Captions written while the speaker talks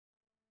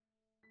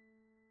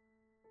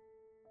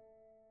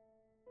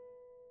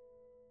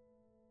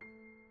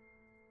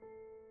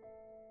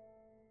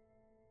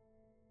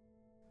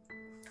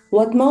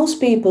What most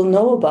people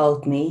know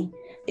about me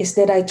is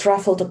that I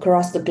traveled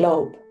across the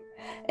globe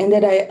and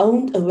that I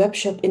owned a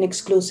webshop in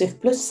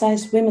exclusive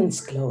plus-size women's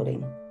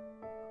clothing.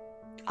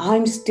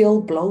 I'm still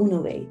blown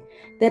away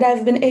that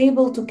I've been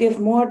able to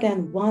give more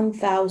than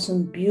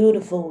 1,000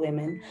 beautiful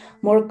women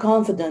more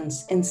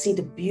confidence and see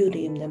the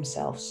beauty in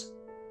themselves.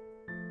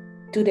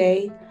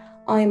 Today,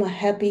 I am a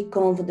happy,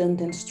 confident,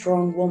 and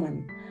strong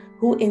woman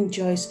who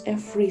enjoys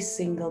every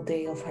single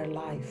day of her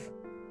life.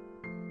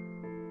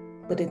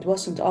 But it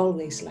wasn't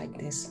always like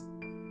this.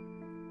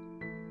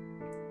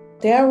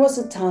 There was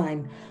a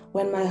time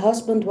when my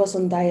husband was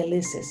on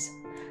dialysis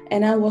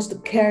and I was the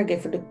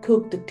caregiver, the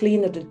cook, the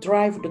cleaner, the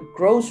driver, the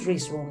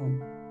groceries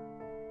woman.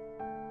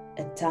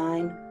 A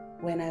time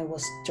when I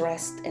was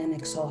stressed and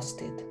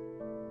exhausted.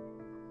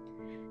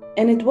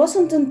 And it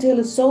wasn't until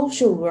a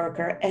social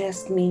worker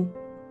asked me,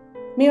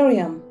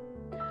 "Miriam,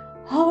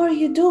 how are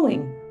you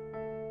doing?"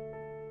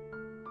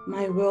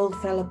 My world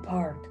fell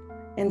apart,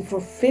 and for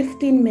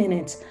 15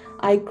 minutes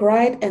I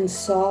cried and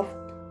sobbed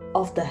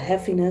of the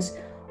heaviness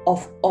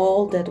of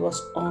all that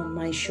was on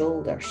my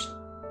shoulders.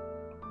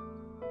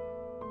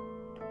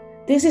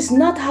 This is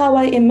not how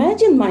I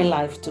imagined my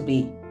life to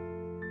be.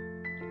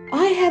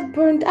 I had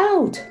burned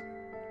out.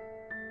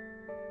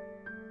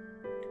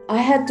 I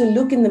had to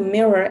look in the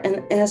mirror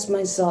and ask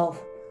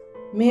myself,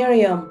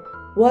 "Miriam,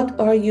 what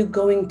are you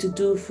going to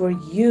do for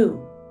you?"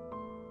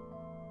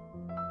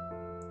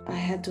 I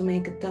had to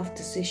make a tough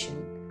decision,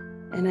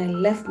 and I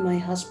left my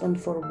husband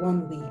for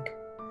 1 week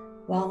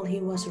while he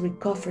was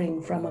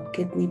recovering from a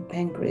kidney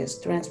pancreas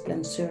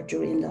transplant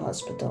surgery in the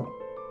hospital.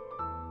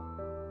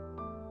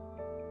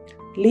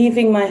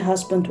 Leaving my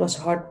husband was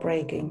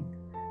heartbreaking,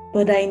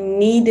 but I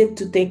needed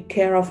to take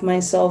care of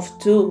myself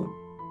too.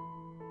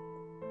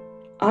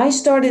 I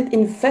started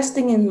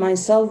investing in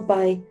myself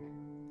by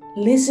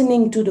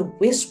listening to the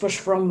whispers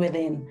from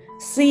within,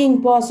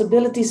 seeing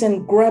possibilities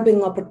and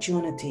grabbing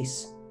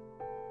opportunities.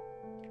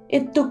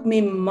 It took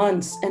me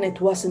months and it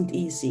wasn't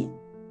easy,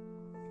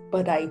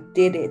 but I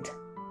did it.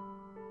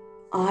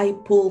 I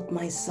pulled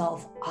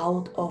myself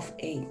out of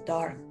a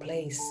dark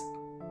place.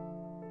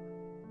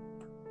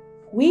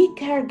 We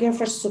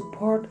caregivers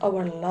support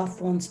our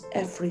loved ones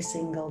every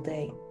single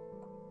day.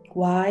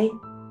 Why?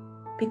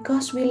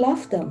 Because we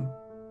love them.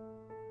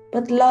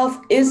 But love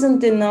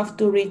isn't enough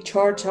to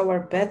recharge our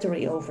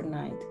battery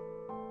overnight.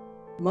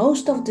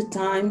 Most of the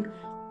time,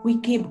 we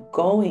keep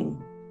going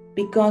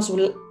because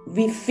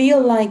we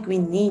feel like we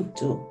need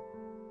to.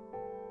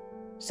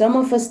 Some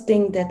of us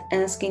think that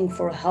asking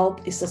for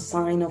help is a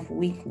sign of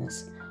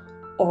weakness,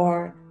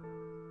 or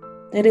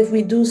that if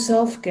we do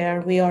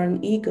self-care, we are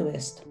an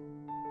egoist.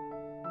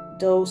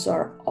 Those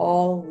are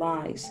all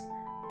lies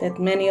that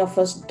many of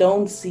us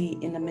don't see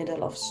in the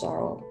middle of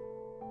sorrow.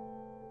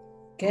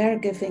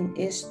 Caregiving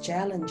is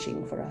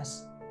challenging for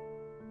us,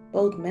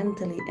 both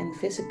mentally and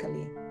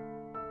physically.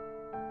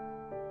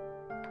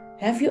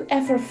 Have you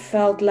ever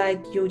felt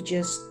like you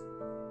just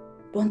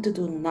want to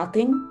do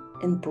nothing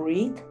and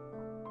breathe?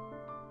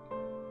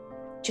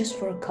 Just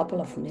for a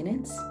couple of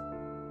minutes?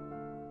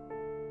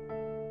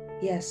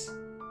 Yes,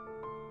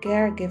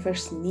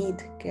 caregivers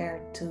need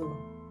care too.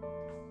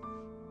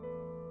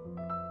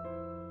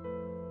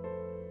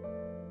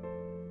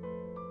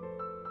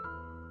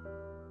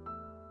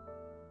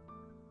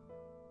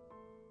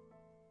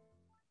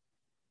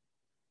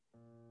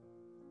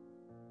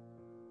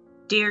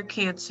 Dear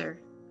Cancer,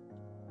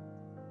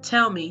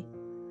 tell me,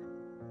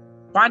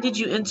 why did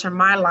you enter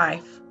my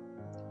life?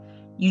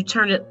 You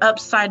turned it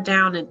upside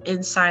down and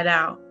inside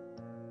out.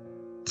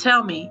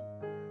 Tell me,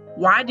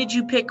 why did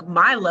you pick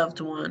my loved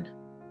one,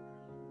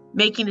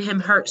 making him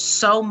hurt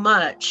so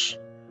much?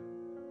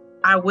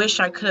 I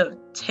wish I could have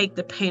taken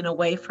the pain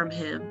away from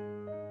him.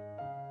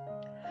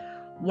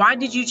 Why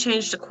did you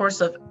change the course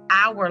of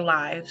our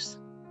lives?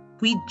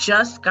 We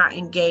just got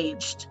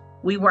engaged.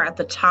 We were at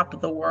the top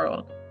of the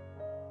world.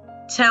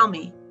 Tell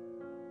me,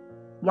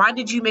 why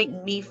did you make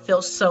me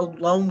feel so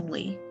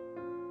lonely?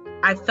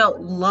 I felt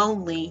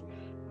lonely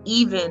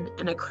even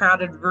in a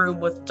crowded room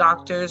with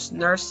doctors,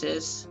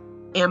 nurses,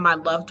 and my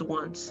loved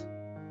ones.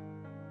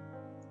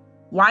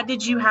 Why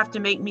did you have to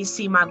make me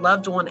see my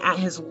loved one at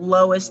his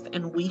lowest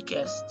and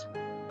weakest?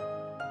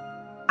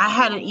 I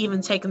hadn't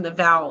even taken the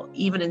vow,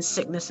 even in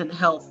sickness and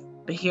health,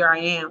 but here I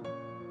am.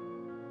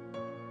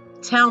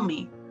 Tell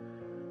me,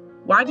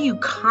 why do you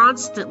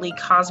constantly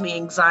cause me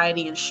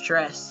anxiety and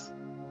stress?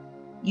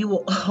 You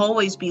will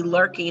always be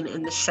lurking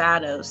in the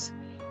shadows,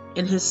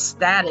 and his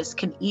status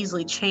can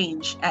easily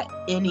change at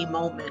any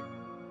moment.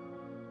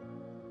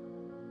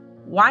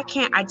 Why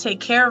can't I take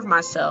care of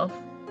myself?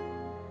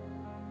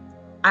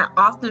 I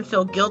often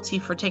feel guilty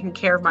for taking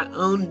care of my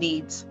own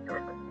needs,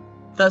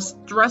 thus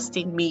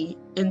thrusting me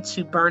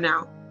into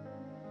burnout.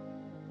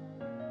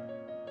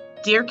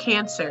 Dear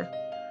Cancer,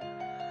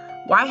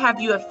 why have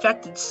you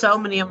affected so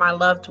many of my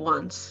loved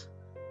ones?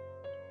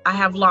 I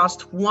have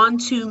lost one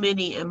too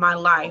many in my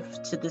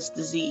life to this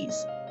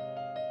disease.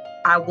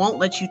 I won't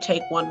let you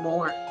take one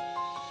more.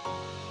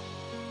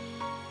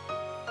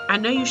 I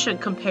know you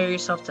shouldn't compare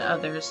yourself to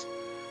others,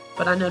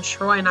 but I know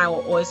Troy and I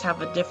will always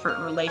have a different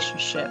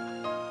relationship,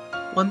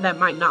 one that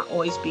might not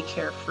always be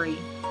carefree.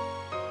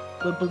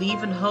 We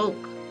believe and hope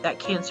that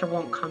cancer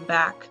won't come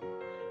back,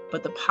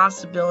 but the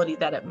possibility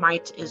that it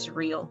might is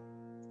real.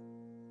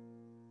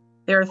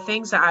 There are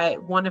things that I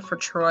wanted for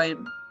Troy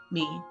and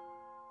me,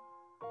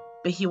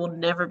 but he will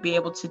never be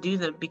able to do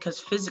them because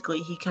physically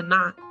he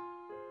cannot.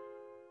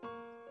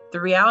 The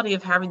reality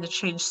of having to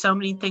change so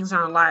many things in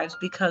our lives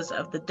because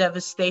of the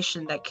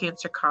devastation that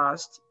cancer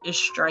caused is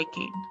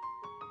striking.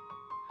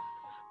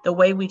 The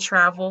way we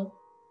travel,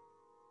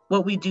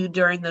 what we do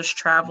during those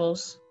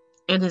travels,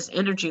 and his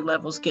energy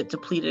levels get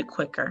depleted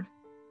quicker.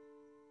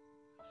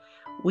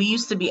 We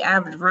used to be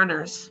avid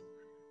runners,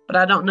 but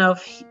I don't know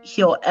if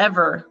he'll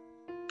ever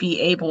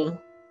be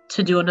able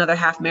to do another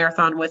half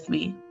marathon with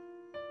me.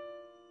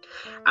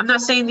 I'm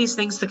not saying these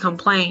things to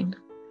complain.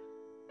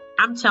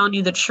 I'm telling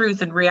you the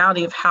truth and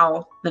reality of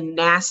how the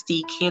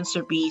nasty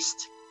cancer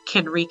beast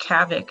can wreak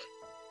havoc.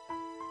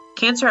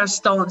 Cancer has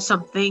stolen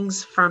some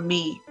things from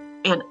me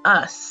and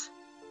us.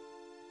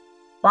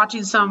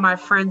 Watching some of my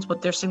friends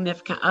with their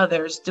significant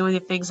others doing the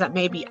things that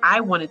maybe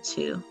I wanted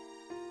to,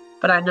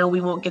 but I know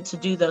we won't get to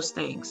do those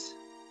things.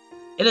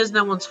 It is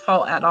no one's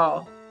fault at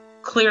all.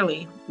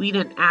 Clearly, we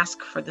didn't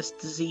ask for this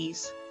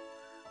disease.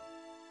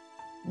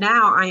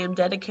 Now I am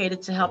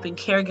dedicated to helping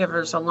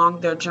caregivers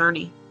along their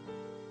journey.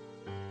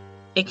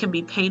 It can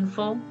be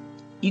painful.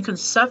 You can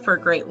suffer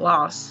great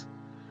loss,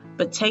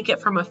 but take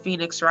it from a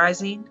phoenix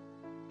rising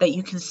that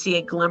you can see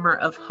a glimmer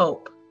of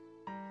hope.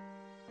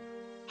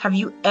 Have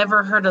you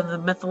ever heard of the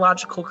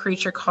mythological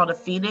creature called a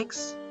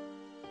phoenix?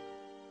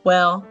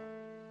 Well,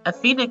 a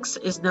phoenix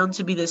is known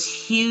to be this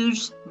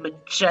huge,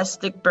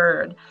 majestic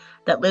bird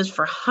that lives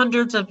for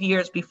hundreds of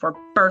years before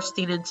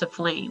bursting into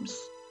flames.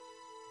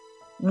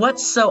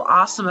 What's so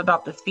awesome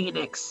about the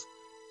phoenix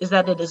is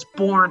that it is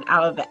born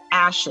out of the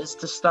ashes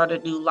to start a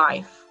new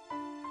life.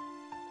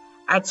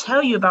 I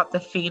tell you about the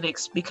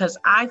phoenix because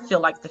I feel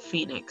like the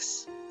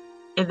phoenix,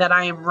 and that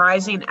I am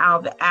rising out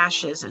of the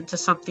ashes into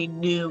something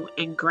new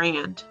and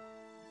grand.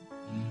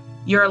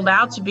 You're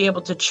allowed to be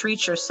able to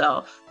treat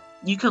yourself.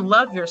 You can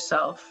love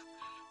yourself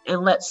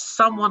and let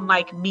someone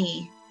like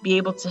me be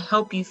able to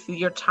help you through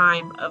your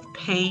time of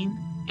pain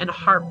and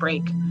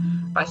heartbreak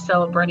by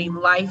celebrating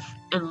life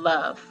and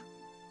love.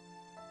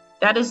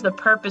 That is the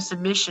purpose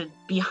and mission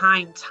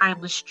behind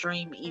Timeless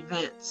Dream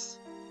events.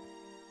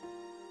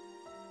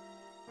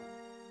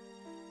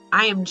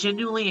 I am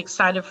genuinely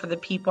excited for the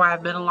people I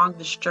have met along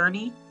this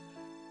journey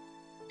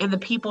and the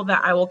people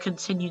that I will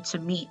continue to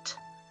meet.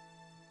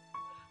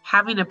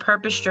 Having a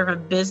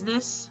purpose-driven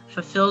business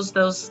fulfills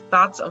those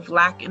thoughts of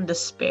lack and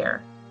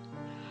despair.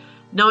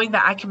 Knowing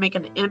that I can make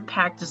an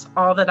impact is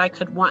all that I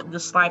could want in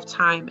this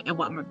lifetime and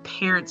what my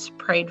parents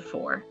prayed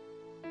for.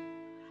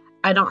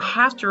 I don't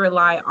have to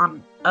rely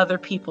on other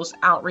people's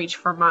outreach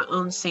for my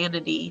own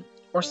sanity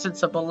or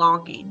sense of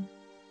belonging.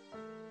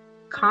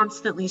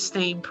 Constantly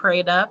staying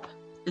prayed up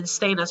and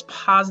staying as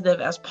positive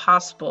as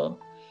possible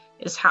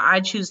is how I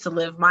choose to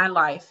live my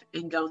life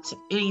and go into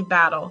any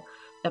battle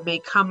that may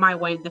come my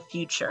way in the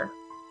future.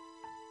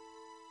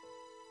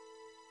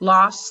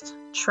 Lost,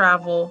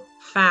 Travel,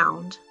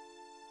 Found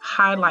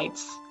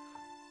highlights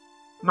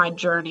my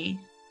journey,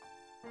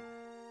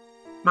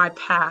 my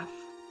path,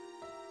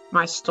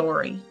 my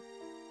story.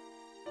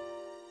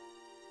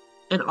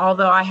 And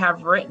although I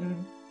have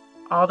written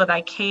all that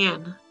I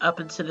can up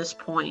until this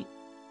point,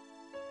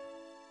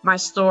 my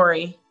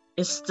story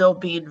is still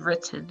being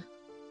written.